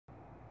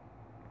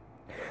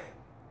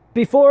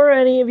Before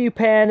any of you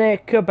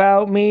panic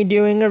about me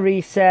doing a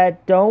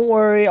reset, don't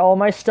worry, all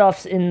my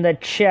stuff's in the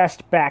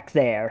chest back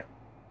there.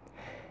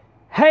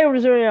 Hey,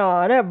 what's going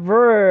on,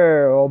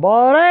 everybody?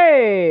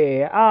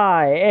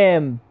 I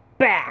am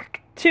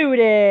back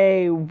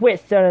today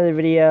with another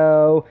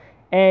video,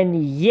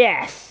 and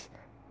yes,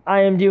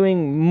 I am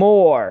doing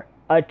more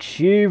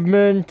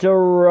Achievement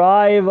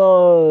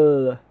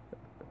Arrival.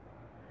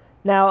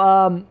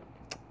 Now,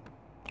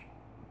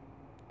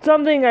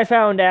 something I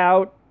found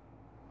out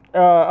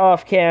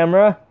off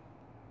camera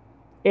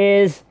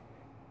is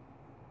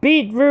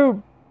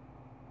beetroot.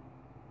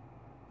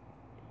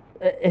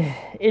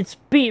 It's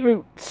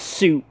beetroot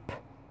soup.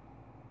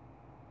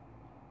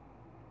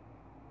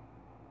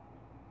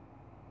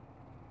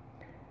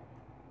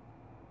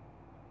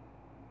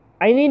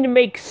 I need to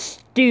make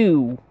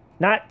stew,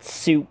 not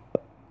soup.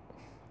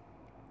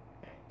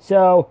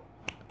 So,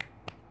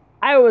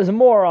 I was a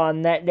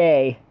moron that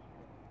day.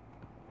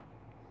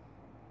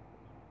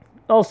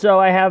 Also,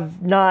 I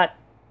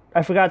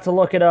forgot to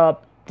look it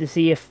up to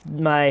see if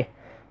my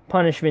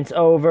punishment's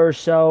over,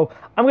 so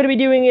I'm going to be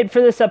doing it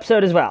for this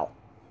episode as well.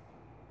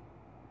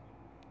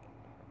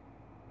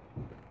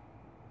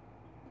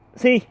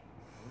 See?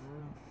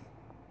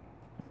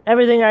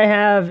 Everything I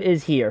have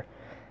is here.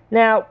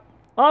 Now,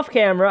 off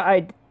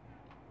camera,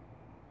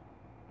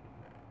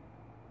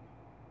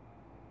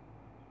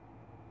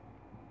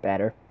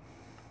 Better.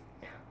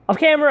 Off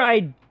camera,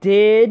 I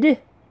did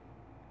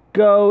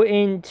go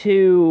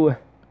into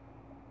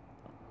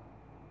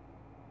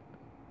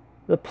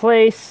the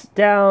place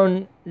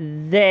down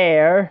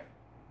there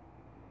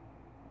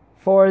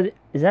for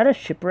is that a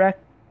shipwreck?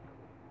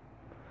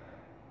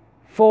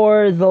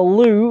 For the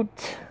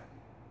loot.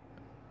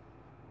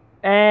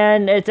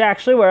 And it's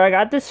actually where I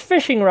got this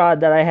fishing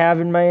rod that I have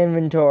in my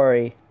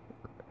inventory.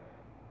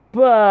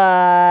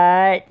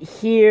 But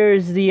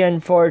here's the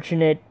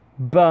unfortunate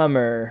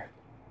bummer.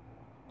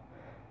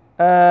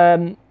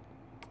 You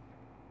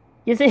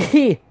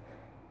see,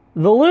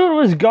 the loot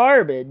was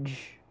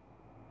garbage.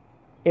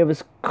 It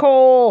was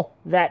coal,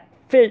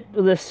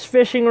 this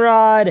fishing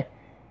rod,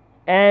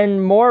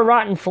 and more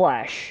rotten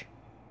flesh.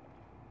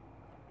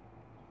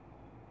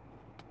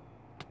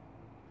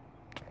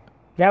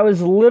 That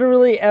was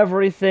literally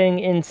everything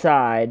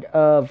inside.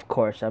 Of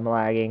course, I'm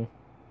lagging.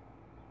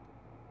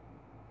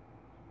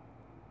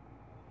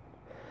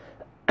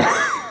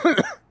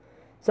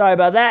 Sorry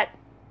about that.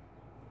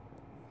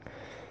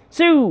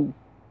 So,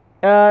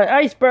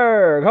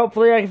 iceberg.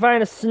 Hopefully I can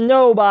find a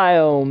snow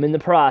biome in the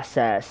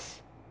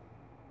process.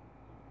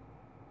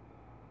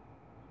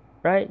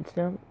 Right?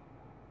 Snow?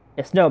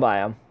 Yeah, snow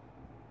biome.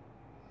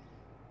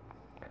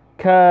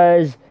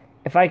 Because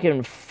if I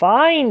can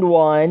find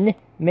one,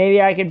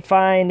 maybe I could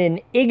find an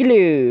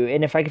igloo.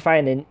 And if I could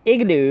find an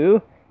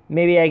igloo,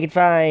 maybe I could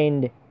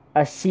find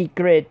a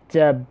secret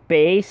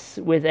base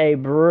with a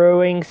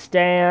brewing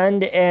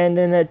stand and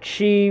an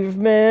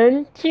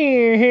achievement.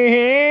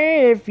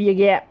 If you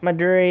get my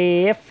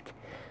drift.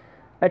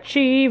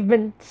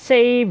 Achievement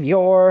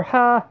savior.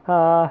 Ha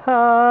ha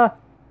ha.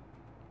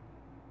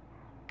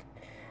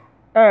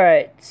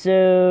 Alright,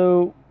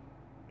 so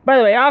by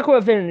the way, Aqua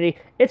Affinity,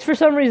 it's for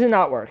some reason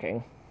not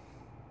working.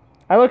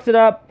 I looked it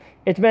up.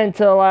 It's meant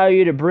to allow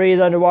you to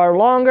breathe underwater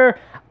longer.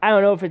 I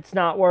don't know if it's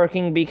not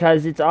working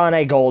because it's on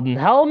a golden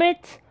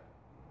helmet,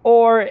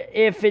 or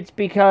if it's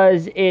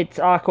because it's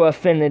Aqua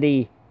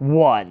Affinity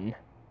 1.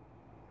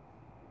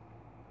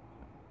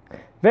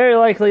 Very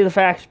likely the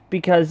fact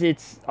because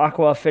it's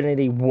Aqua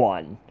Affinity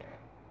 1.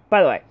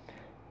 By the way,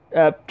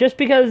 just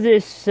because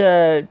this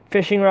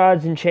fishing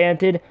rod's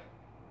enchanted,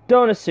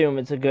 don't assume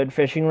it's a good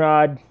fishing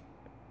rod.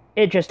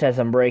 It just has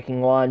Unbreaking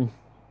 1.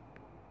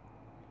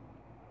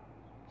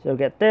 So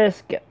get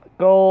this, get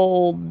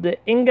gold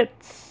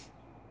ingots.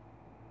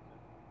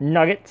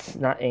 Nuggets,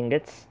 not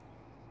ingots.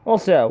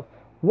 Also,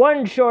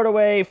 one short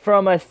away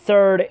from a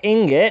third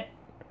ingot.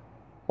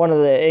 One of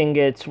the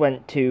ingots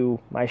went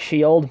to my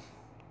shield.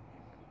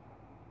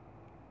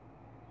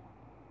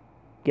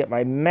 Get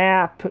my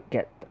map,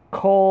 get the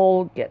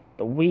coal, get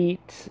the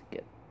wheat,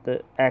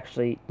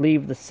 actually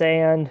leave the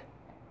sand.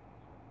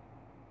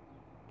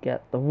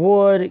 Get the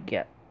wood,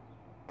 get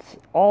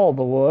all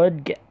the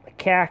wood, get the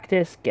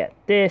cactus, get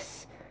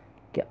this,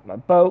 get my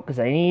boat because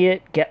I need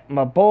it, get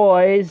my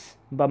boys.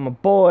 By my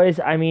boys,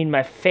 I mean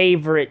my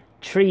favorite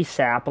tree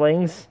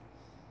saplings.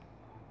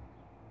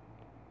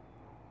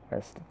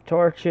 Rest of the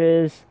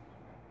torches.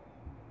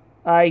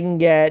 I can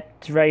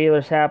get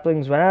regular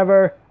saplings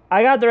whenever.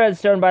 I got the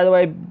redstone, by the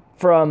way,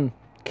 from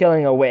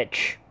killing a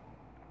witch.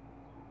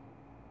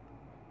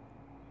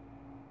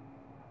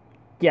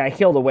 Yeah, I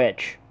killed a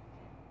witch.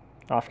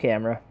 Off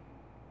camera.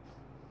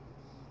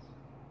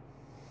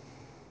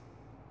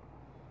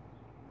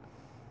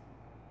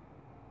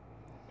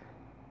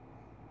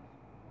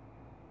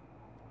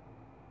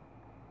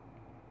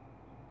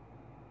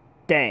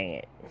 Dang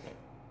it.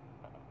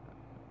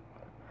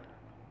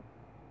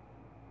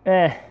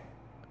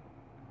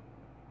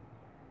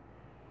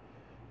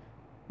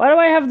 Why do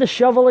I have the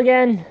shovel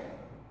again?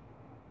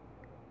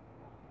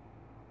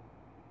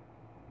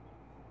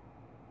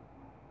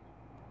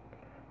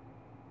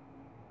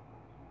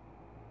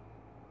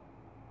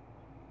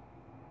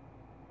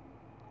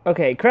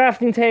 Okay,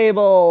 crafting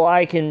table.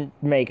 I can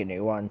make a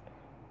new one.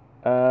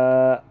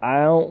 I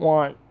don't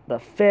want the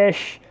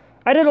fish.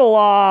 I did a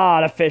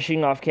lot of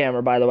fishing off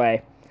camera, by the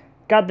way.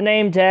 Got the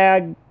name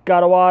tag,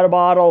 got a water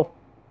bottle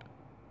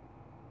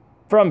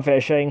from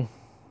fishing.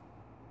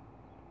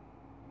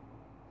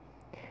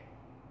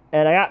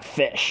 And I got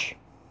fish.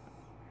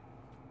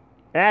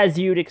 As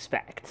you'd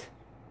expect.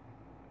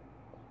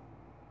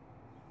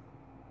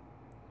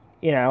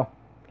 You know,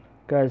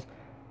 because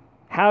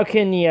how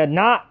can you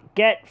not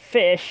get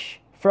fish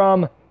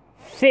from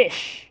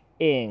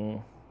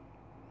fishing?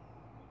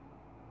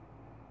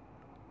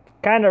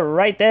 Kind of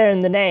right there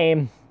in the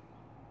name.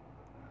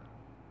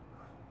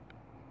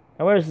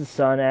 Now, where's the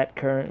sun at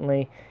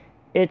currently?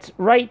 It's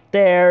right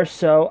there,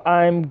 so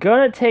I'm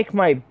gonna take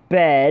my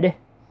bed.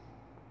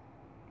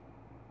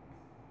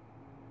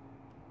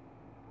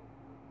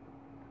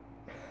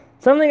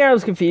 Something I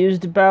was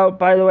confused about,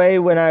 by the way,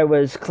 when I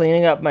was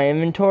cleaning up my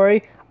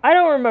inventory, I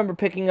don't remember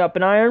picking up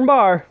an iron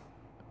bar.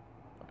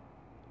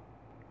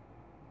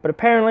 But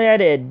apparently I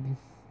did.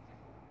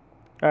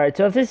 Alright,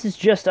 so if this is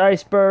just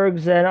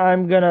icebergs, then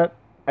I'm gonna...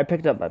 I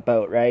picked up my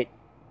boat, right?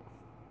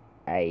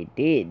 I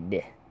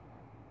did.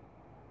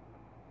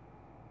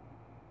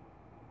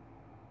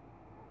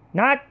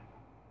 Not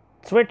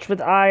switch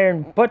with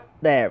iron, but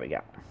there we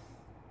go.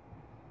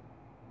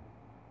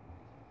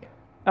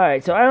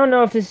 Alright, so I don't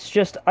know if this is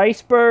just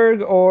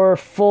iceberg or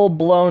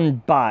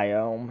full-blown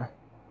biome.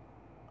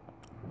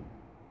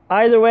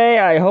 Either way,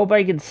 I hope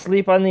I can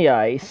sleep on the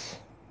ice.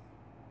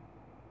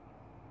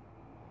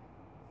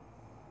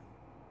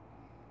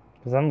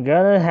 Because I'm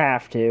gonna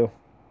have to.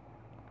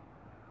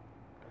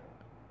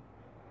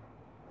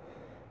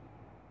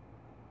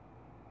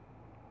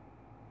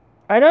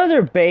 I know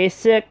they're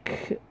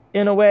basic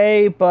in a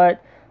way,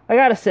 but I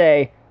gotta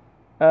say,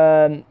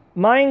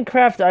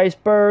 Minecraft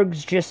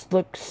icebergs just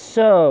look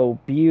so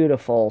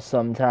beautiful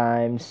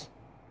sometimes.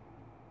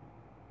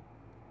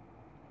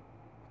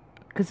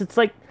 Because it's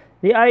like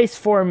the ice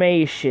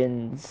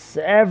formations,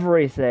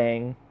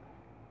 everything.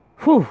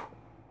 Whew.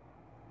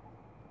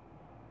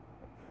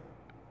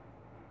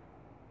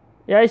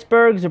 The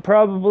icebergs are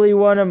probably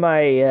one of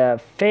my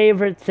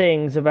favorite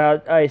things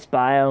about ice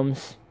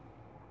biomes.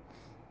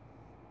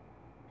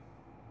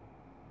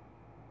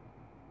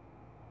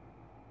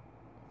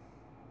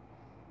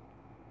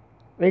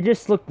 They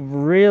just look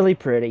really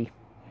pretty.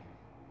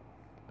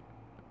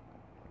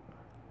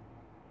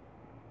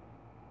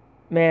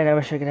 Man, I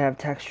wish I could have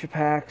texture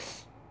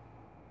packs.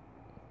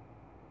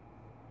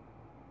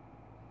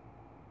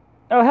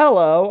 Oh,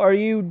 hello. Are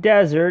you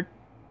desert?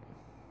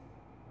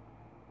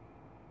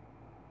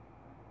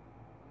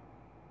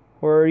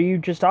 Or are you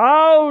just...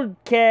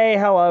 Okay,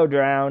 hello,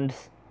 drowned.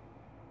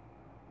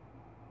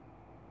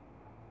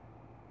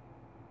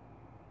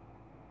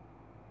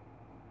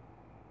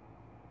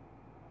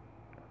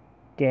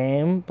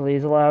 Game,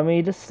 please allow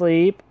me to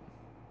sleep.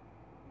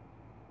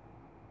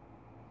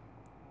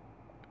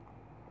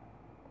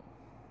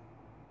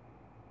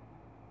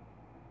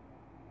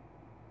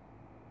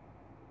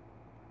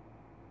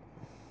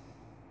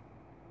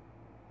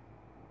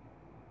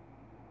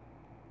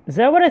 Is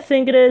that what I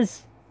think it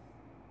is?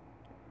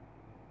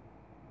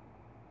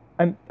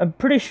 I'm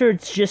pretty sure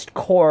it's just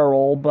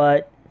coral,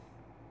 but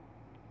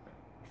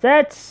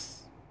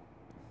that's...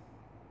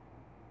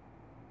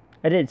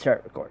 I did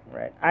start recording,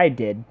 right? I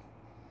did.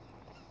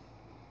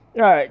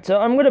 Alright, so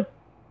I'm gonna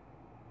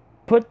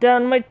put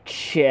down my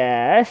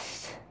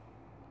chest.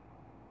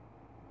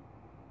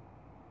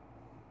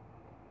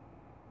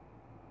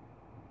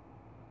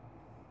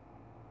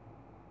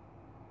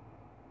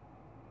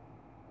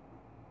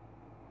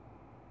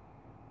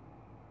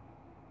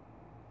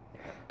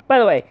 By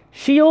the way,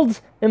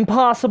 shields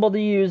impossible to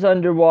use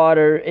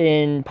underwater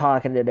in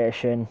Pocket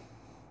Edition.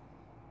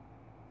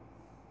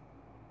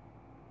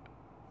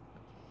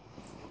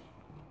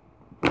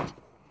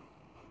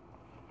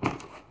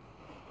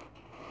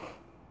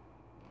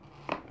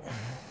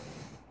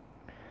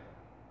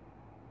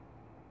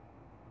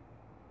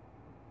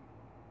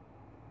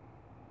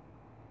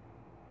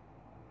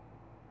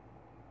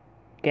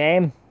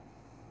 Game.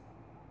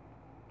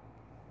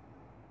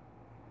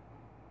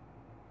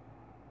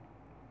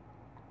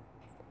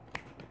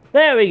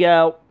 There we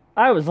go.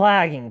 I was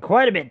lagging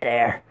quite a bit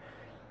there.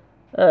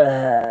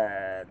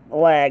 The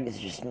lag is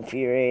just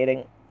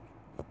infuriating.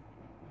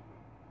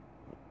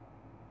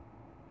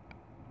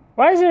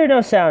 Why is there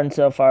no sound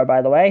so far,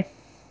 by the way?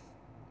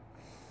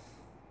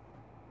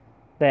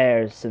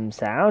 There's some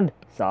sound.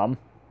 Some.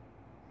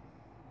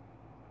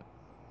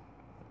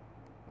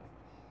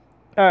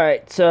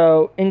 Alright,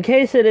 so in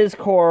case it is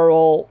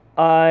coral,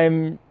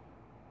 I'm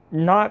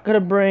not gonna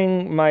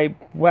bring my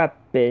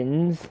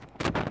weapons.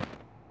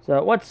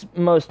 So what's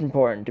most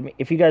important to me?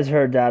 If you guys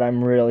heard that,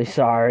 I'm really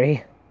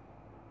sorry.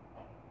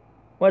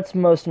 What's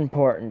most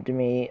important to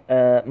me?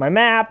 My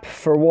map,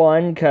 for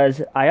one,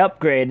 because I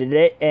upgraded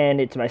it, and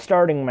it's my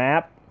starting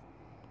map.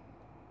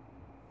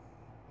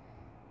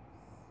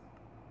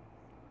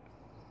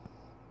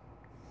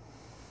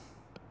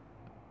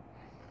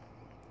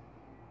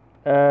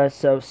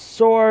 So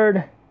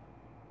sword,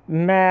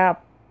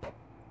 map,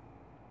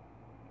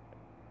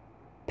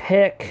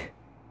 pick,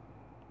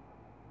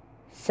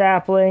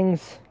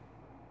 saplings,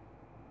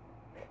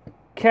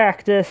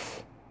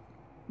 cactus,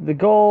 the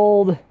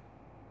gold,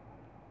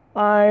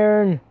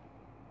 iron,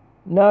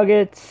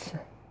 nuggets.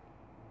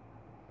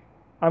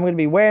 I'm going to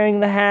be wearing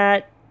the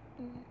hat.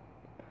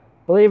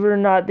 Believe it or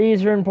not,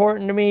 these are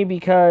important to me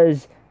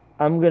because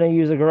I'm going to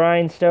use a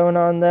grindstone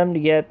on them to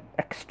get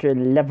extra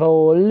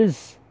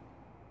levels.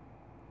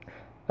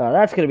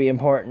 That's going to be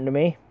important to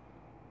me.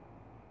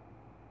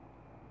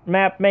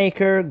 Map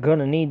maker,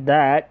 gonna need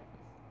that.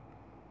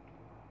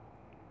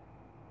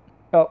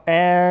 Oh,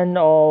 and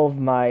all of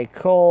my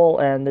coal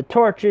and the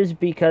torches,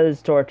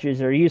 because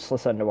torches are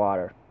useless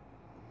underwater.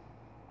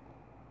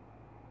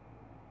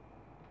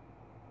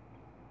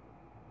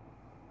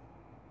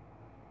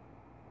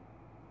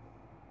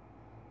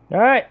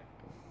 Alright.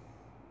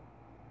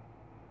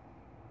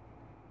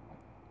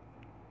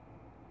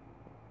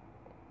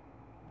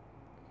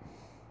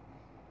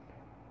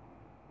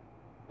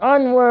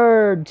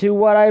 Onward to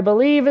what I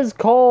believe is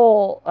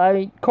coral.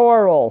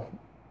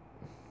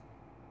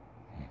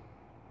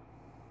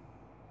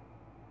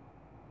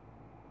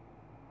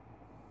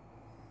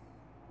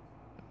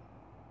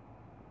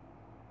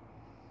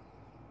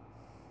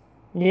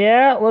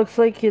 Yeah, it looks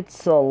like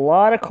it's a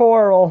lot of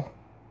coral.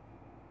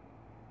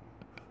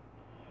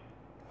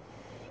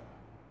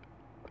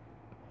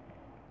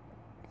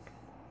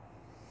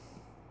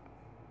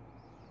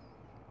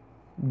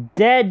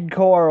 Dead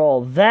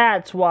coral.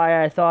 That's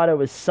why I thought it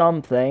was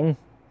something.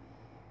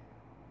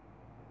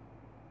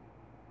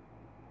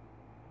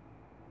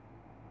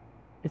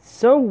 It's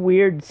so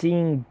weird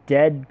seeing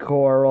dead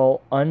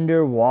coral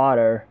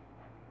underwater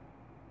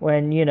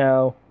when, you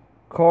know,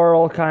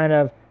 coral kind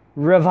of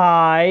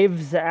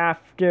revives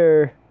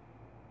after...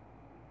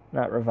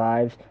 Not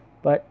revives,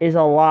 but is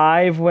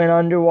alive when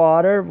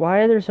underwater.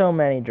 Why are there so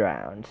many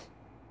drowns?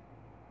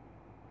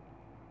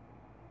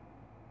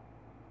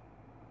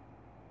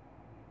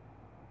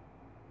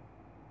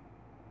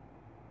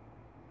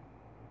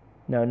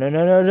 No, no,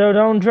 no, no, no,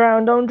 don't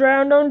drown, don't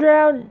drown, don't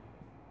drown.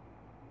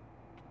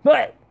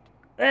 But,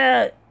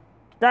 dive,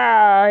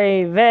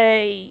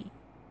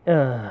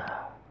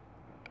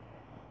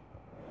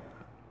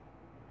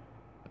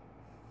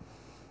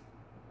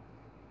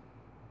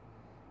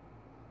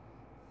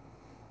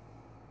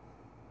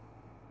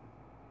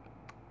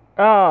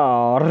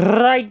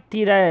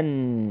 Alrighty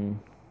then.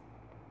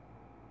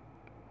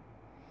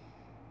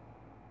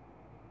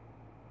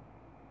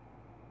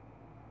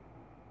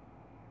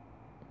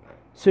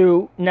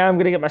 So now I'm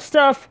gonna get my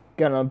stuff,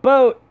 get on a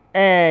boat,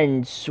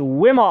 and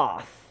swim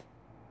off.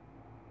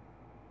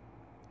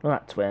 Well,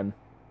 not swim.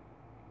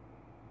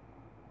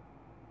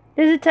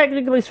 Is it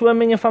technically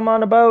swimming if I'm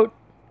on a boat?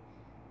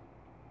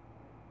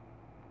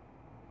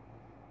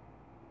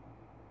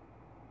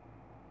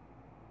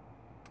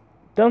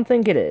 Don't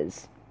think it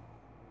is.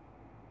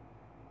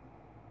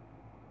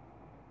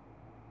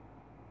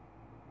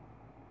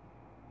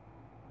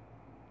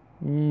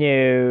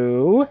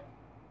 No.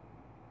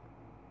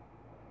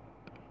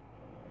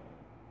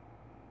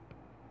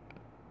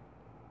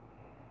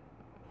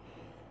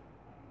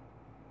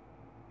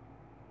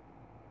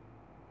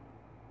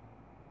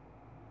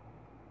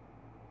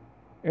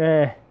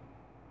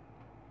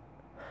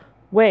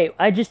 Wait,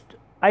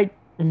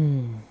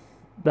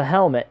 the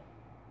helmet.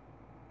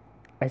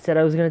 I said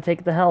I was gonna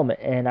take the helmet,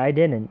 and I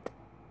didn't.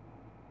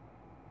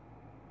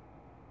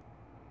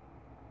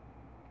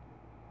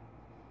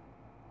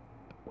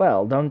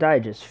 Well, don't I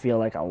just feel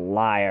like a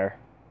liar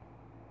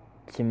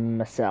to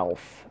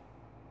myself?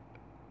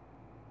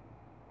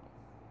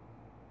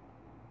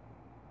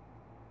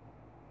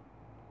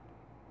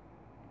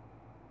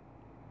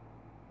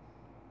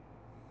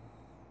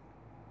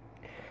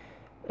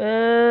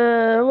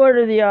 What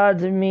are the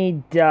odds of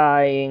me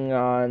dying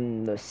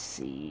on the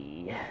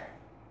sea?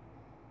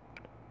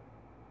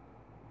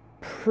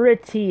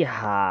 Pretty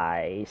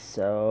high,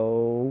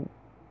 so...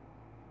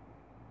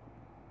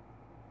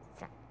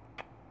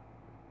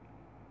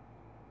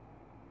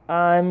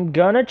 I'm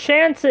gonna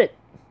chance it.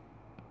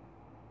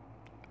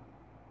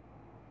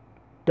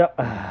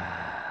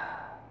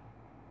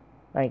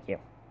 Thank you.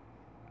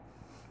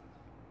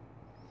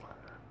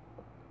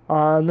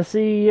 On the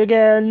sea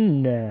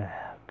again.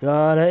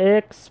 Gonna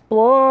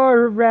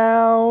explore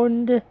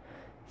around.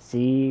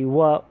 See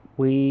what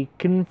we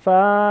can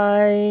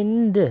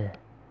find.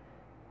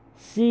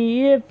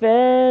 See if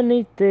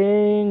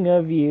anything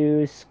of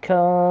use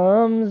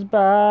comes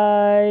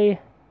by.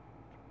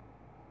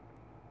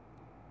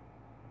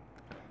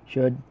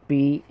 Should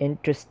be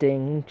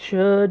interesting,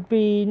 should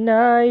be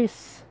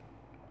nice.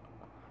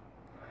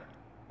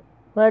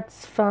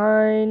 Let's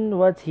find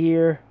what's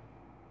here.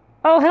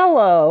 Oh,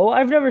 hello!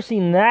 I've never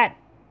seen that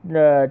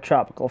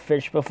tropical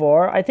fish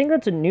before. I think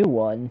that's a new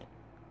one.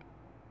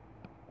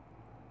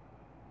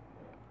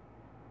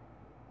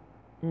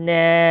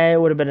 Nah, it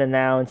would have been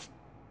announced.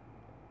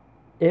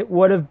 It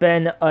would have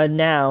been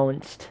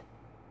announced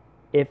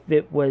if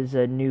it was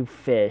a new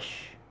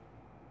fish.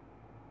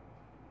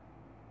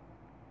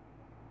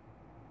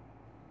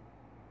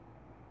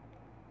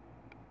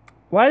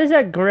 Why does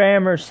that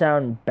grammar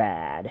sound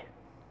bad?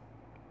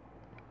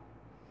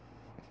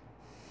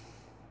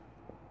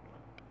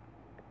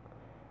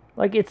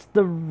 Like, it's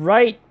the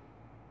right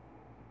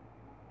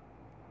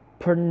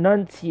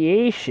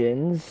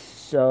pronunciations,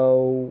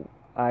 so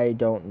I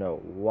don't know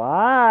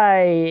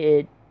why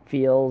it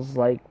feels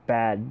like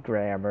bad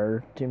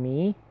grammar to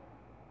me.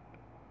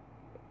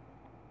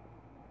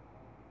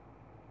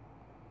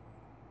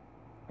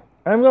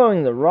 I'm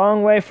going the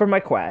wrong way for my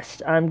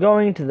quest. I'm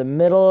going to the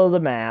middle of the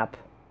map.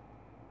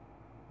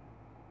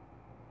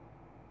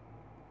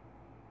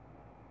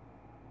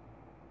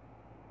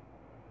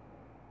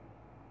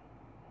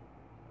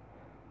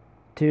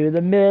 To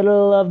the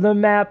middle of the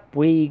map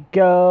we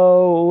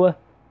go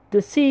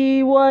to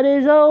see what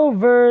is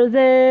over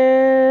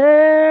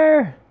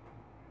there.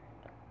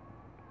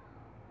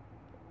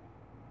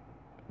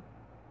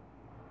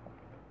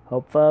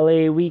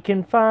 Hopefully we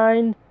can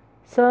find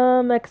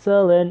some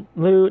excellent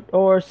loot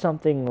or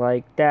something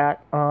like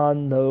that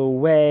on the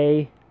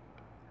way.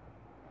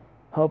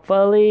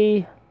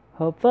 Hopefully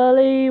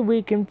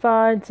we can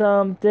find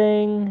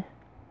something.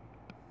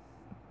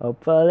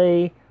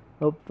 Hopefully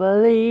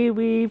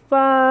we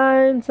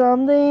find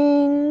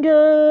something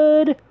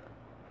good.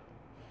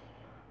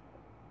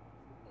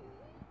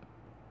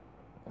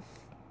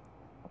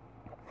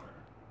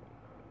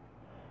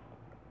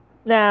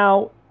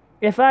 Now,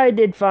 if I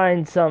did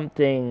find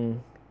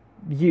something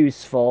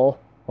useful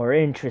or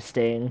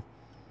interesting,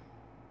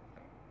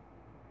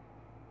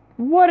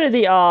 what are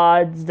the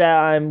odds that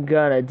I'm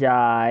gonna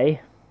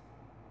die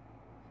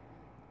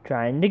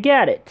trying to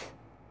get it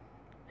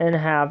and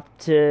have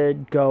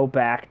to go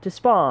back to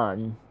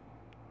spawn?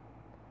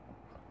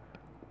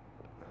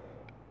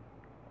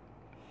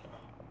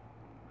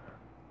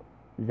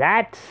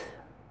 That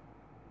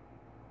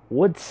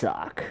would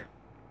suck.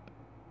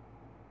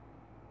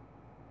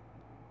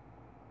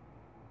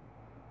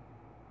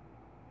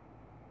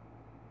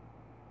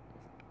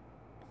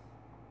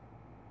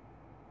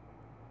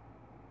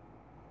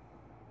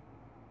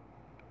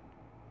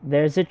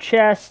 There's a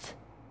chest,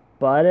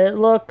 but it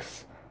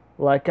looks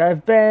like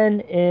I've been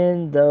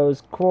in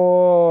those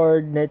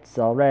coordinates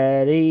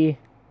already.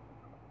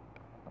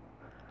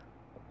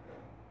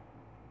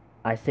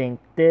 I think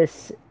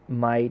this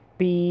might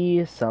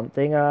be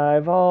something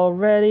I've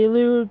already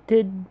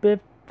looted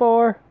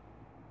before.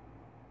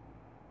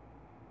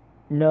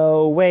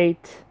 No,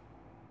 wait.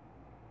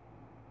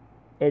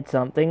 It's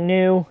something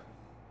new.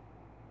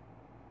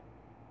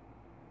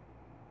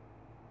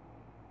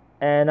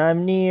 And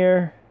I'm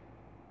near.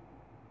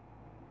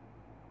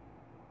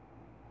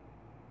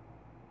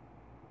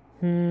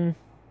 Hmm.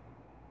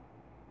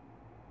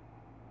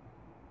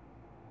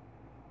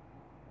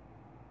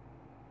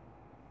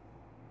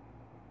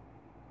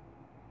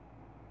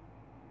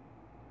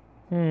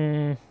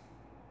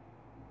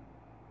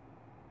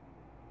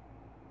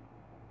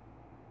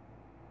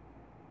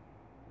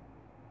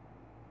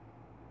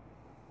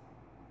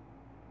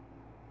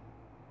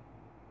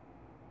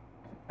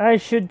 I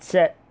should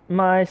set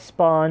my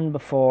spawn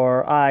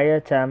before I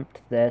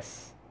attempt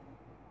this.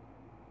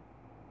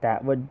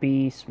 That would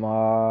be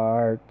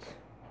smart.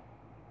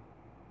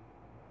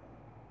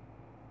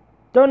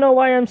 Don't know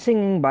why I'm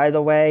singing, by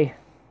the way.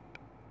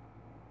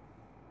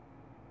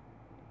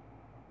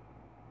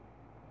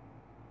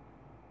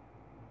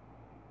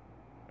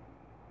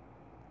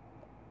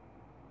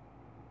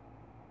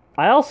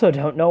 I also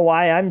don't know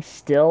why I'm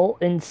still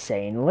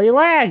insanely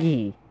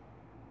laggy.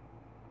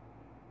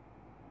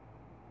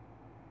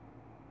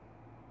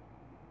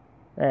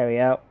 There we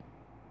go.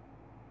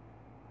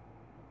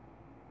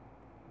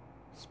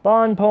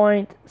 Spawn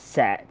point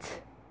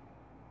set.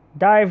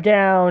 Dive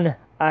down,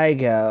 I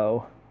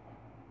go.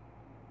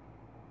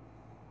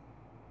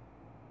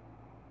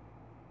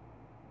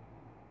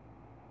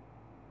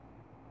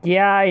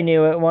 Yeah, I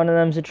knew it. One of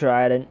them's a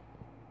trident.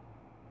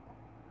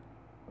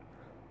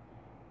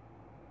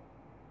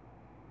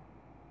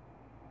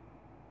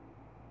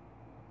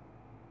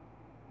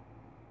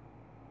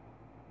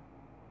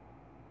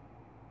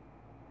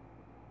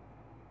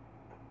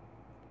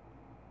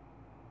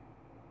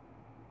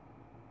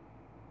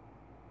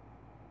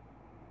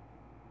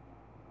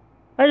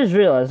 I just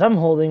realized I'm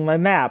holding my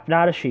map,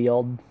 not a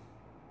shield.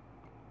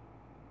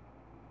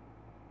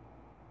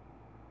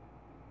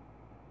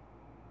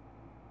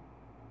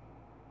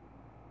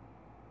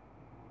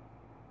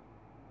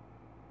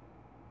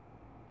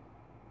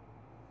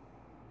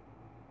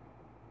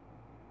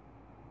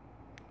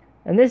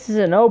 And this is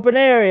an open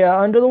area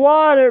under the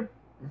water.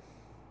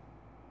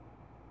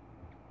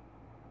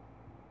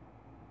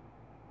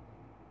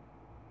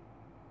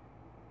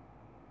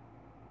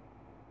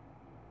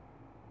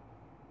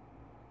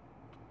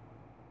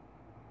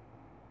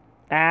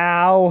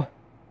 Ow.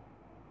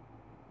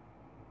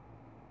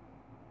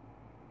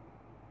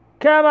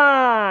 Come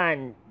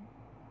on.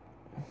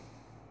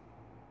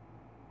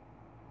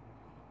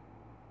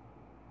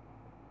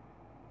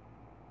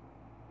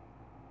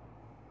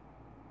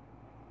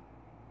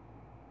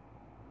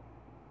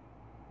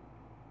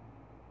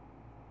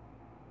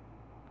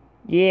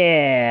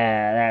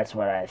 Yeah, that's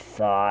what I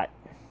thought.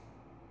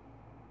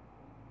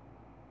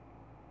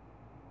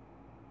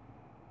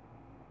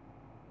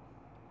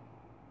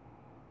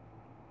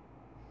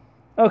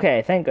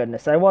 Okay, thank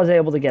goodness. I was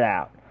able to get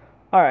out.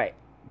 Alright,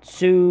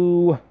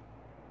 so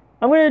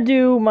I'm gonna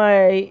do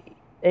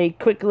a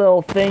quick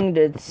little thing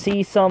to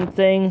see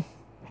something.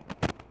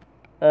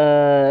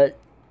 I'm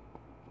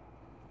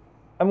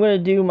gonna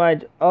do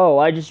my... Oh,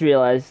 I just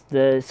realized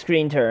the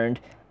screen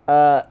turned.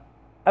 I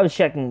was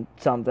checking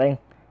something.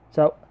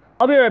 So,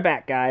 I'll be right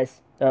back,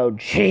 guys. Oh,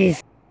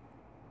 jeez.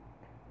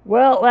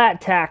 Well,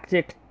 that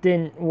tactic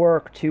didn't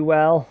work too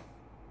well.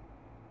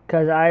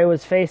 Because I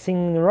was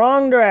facing the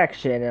wrong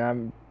direction, and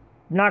I'm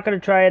not gonna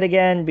try it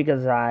again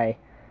because I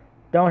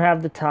don't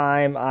have the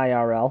time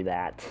IRL to do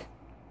that.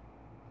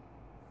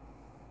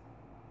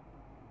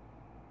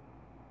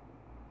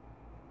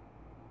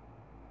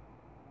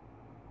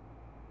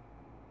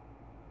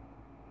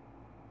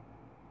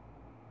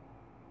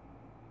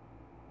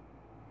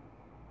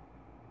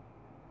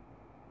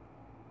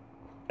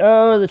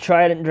 Oh, the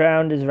trident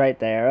drowned is right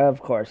there.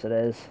 Of course it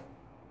is.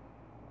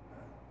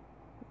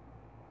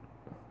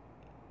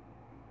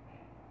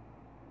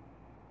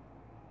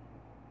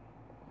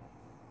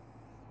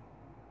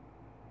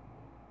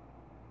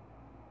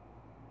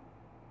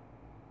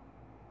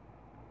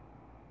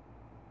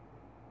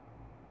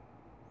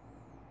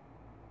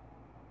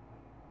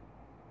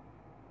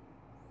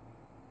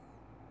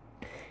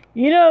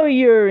 You know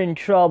you're in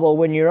trouble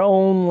when your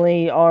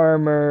only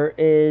armor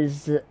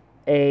is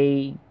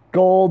a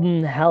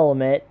golden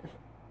helmet.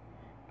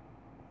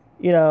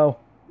 You know,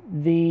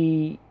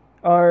 the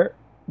are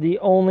the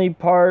only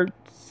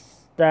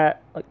parts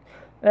that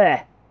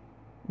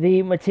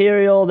the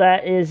material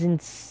that is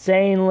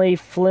insanely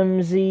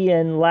flimsy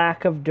and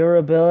lack of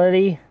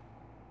durability.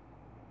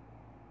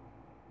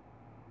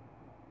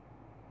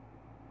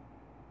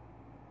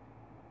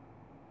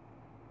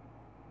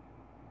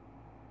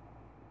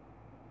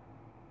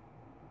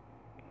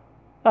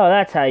 Oh,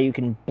 that's how you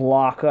can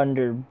block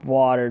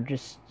underwater.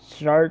 Just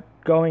start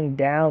going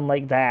down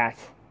like that.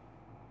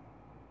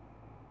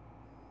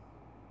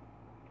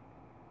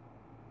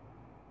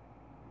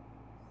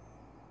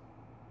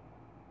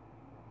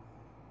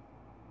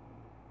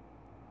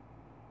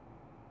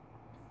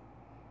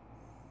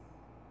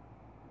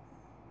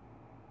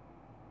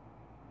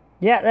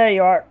 Yeah, there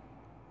you are.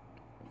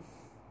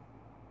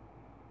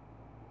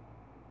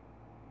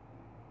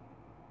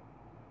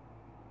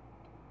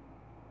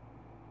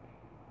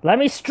 Let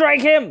me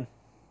strike him!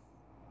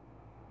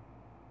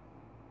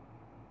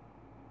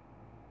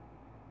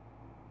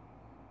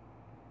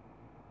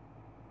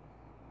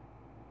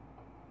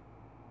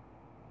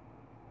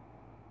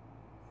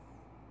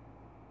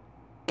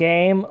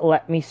 Game,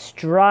 let me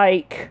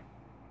strike.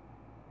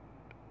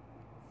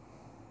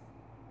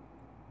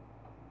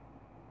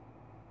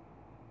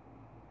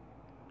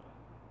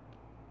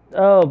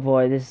 Oh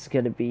boy, this is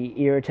gonna be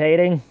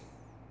irritating.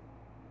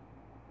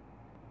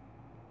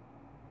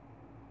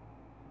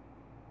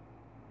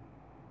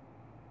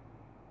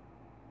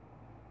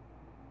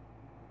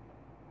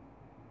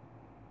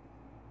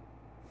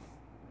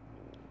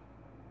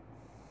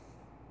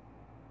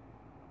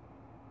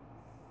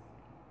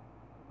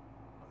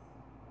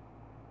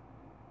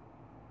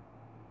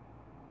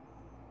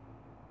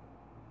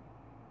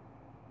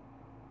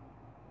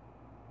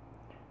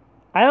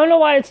 I don't know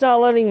why it's not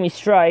letting me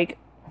strike.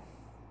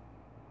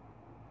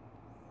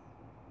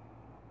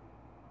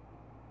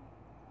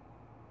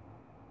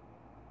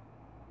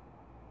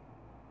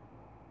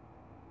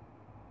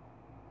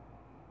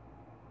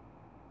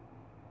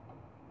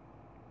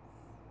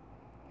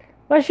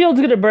 My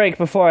shield's gonna break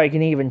before I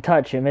can even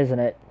touch him, isn't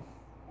it?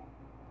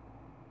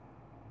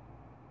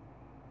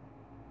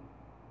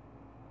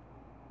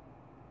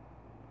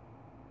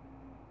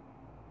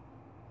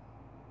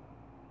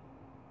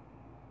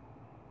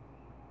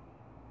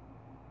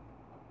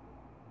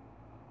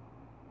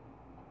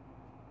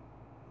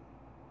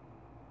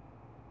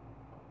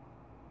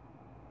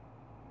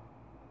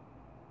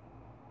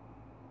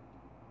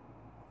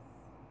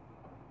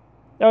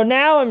 Oh,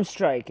 now I'm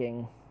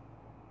striking.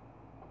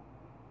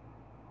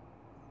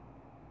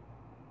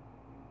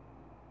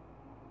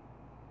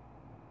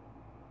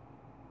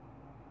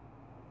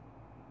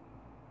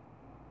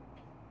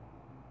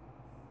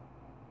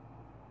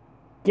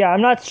 Yeah,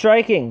 I'm not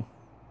striking.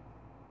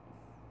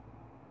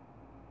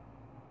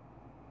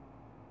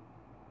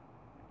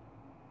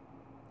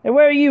 And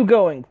where are you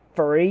going,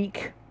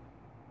 freak?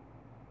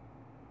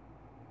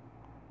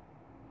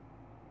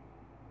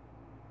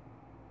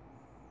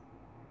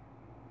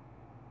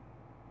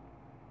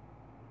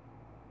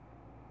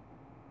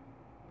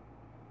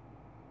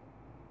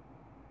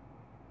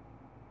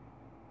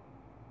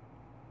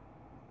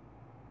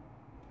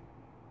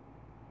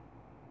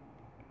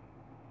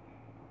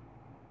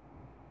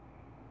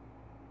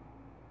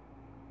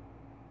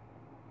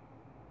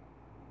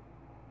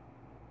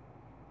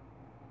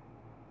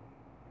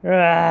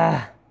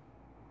 Ah.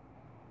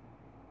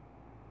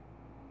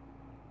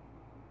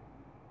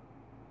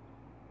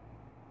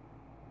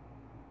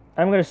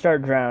 I'm gonna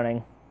start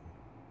drowning,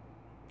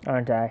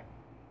 aren't I?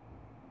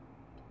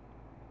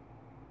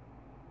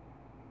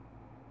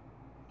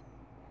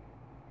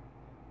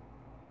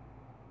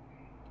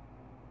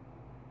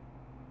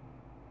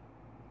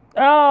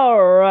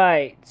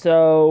 Alright,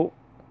 so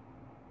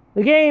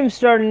the game's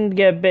starting to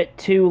get a bit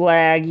too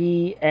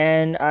laggy,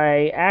 and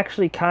I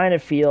actually kind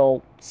of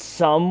feel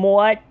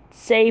somewhat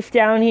safe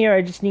down here.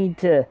 I just need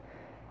to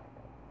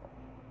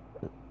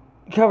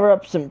cover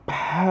up some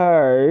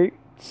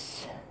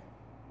parts.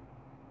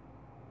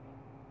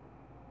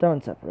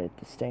 Don't separate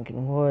the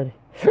stinking wood.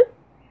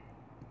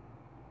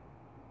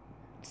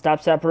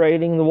 Stop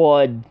separating the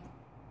wood.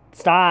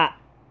 Stop.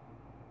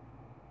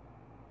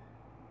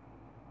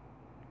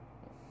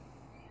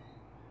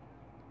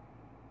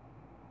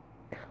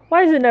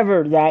 Why is it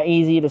never that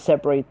easy to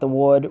separate the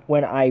wood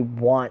when I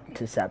want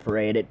to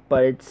separate it,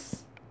 but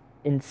it's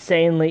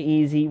insanely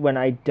easy when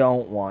I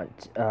don't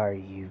want? Are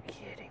you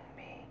kidding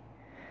me?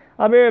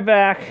 I'll be right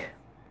back.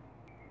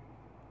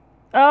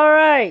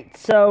 Alright,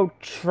 so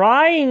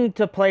trying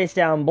to place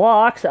down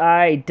blocks,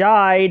 I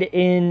died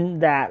in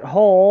that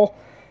hole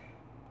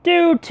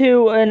due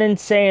to an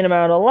insane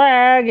amount of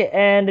lag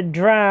and a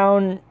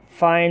drown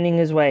finding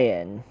his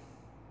way in.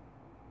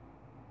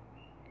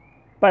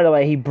 By the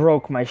way, he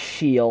broke my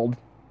shield.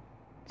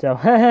 So,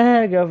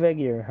 go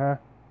figure, huh?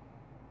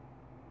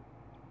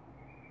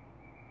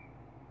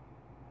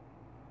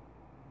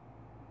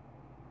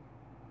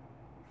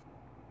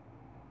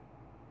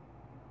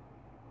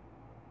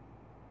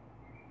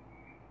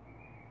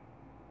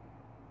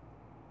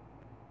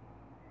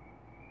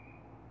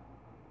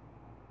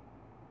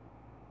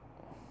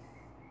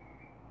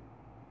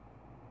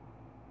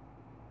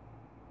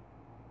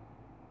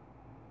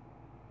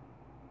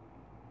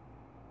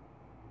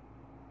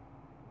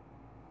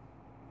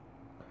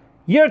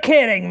 You're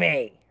kidding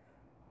me!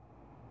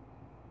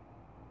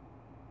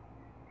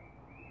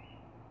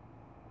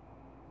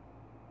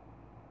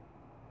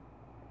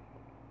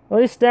 At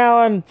least now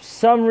I'm for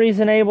some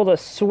reason able to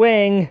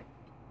swing.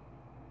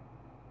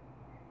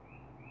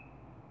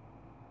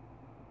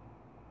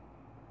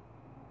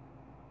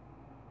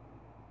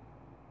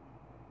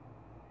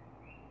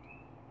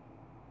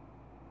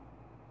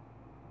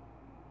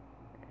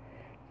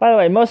 By the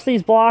way, most of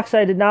these blocks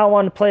I did not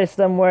want to place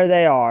them where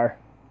they are.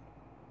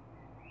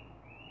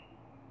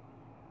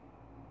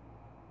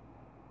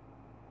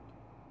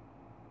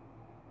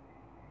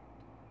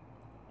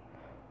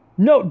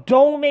 No,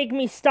 don't make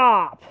me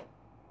stop.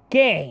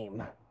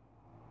 Game.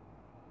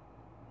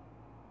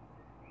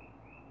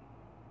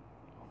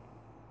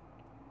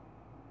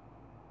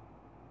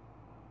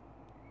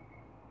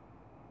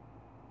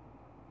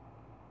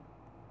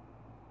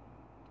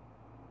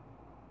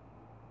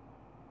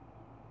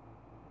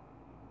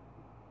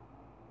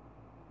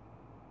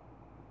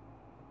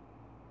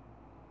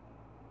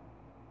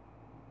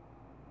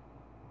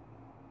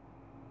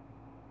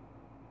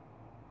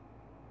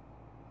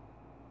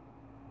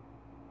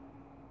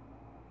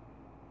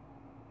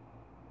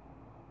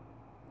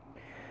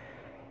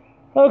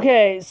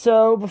 Okay,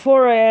 so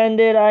before I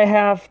end it, I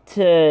have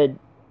to,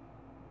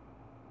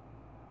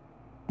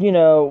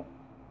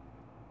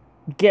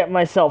 get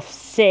myself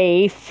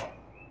safe.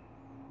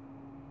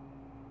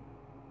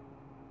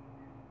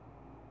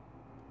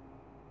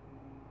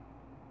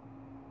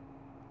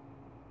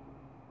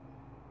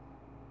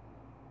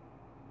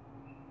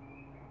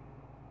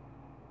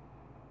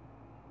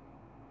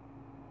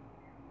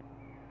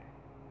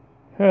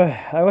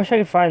 I wish I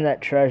could find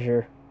that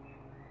treasure.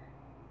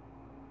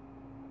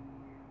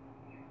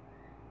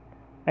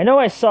 I know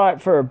I saw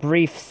it for a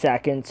brief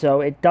second,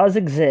 so it does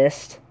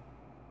exist.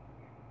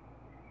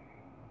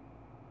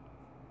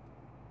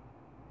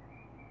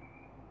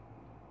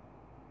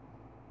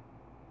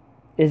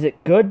 Is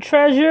it good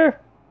treasure?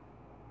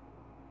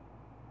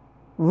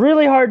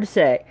 Really hard to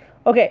say.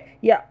 Okay,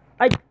 yeah,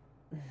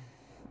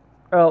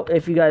 Oh,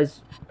 if you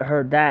guys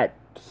heard that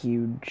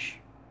huge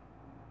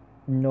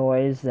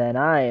noise, then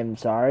I am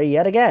sorry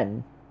yet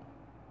again.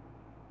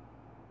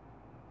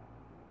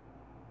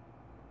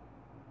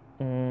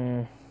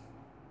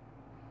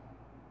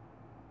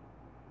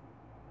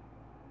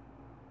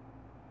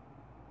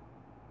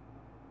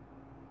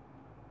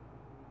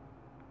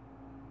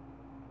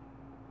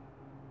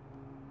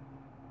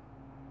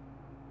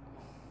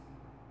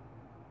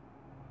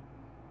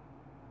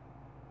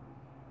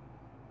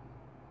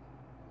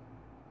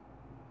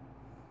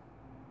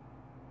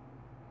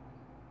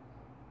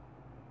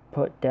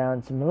 Put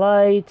down some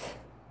light.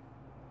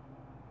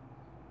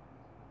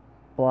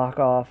 Block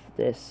off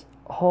this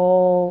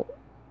hole.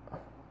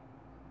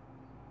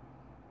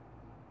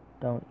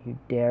 Don't you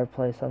dare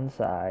place on the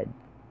side.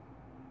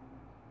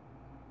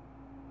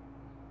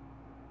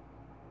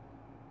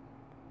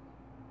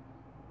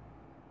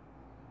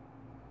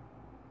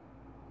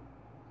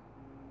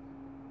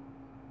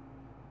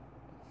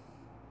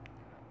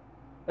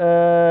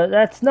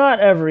 That's not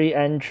every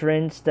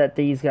entrance that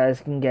these guys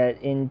can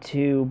get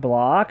into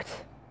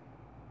blocked.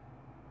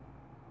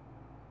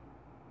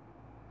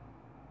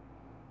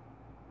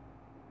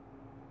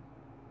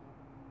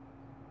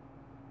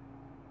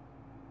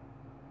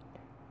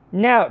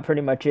 Now it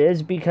pretty much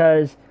is,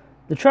 because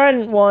the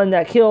Trident one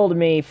that killed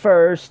me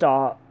first,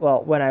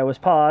 well, when I was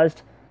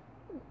paused,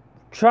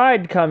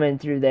 tried coming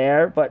through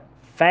there, but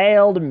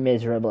failed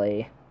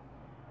miserably.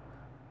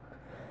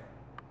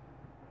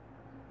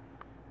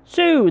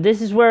 So,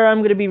 this is where I'm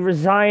going to be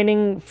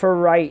resigning for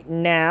right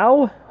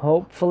now.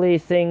 Hopefully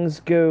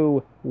things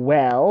go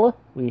well.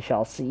 We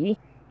shall see.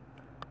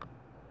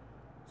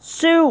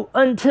 So,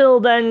 until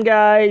then,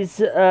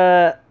 guys,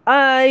 I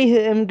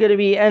am going to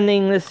be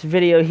ending this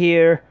video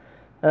here.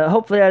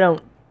 Hopefully I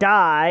don't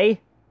die.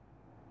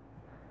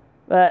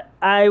 But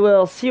I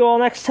will see you all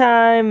next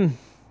time.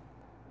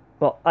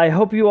 Well, I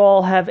hope you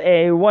all have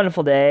a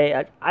wonderful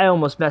day. I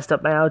almost messed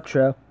up my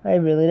outro. I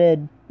really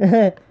did.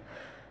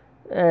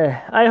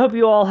 I hope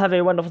you all have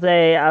a wonderful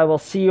day. I will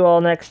see you all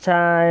next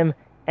time.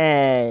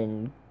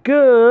 And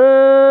goodbye.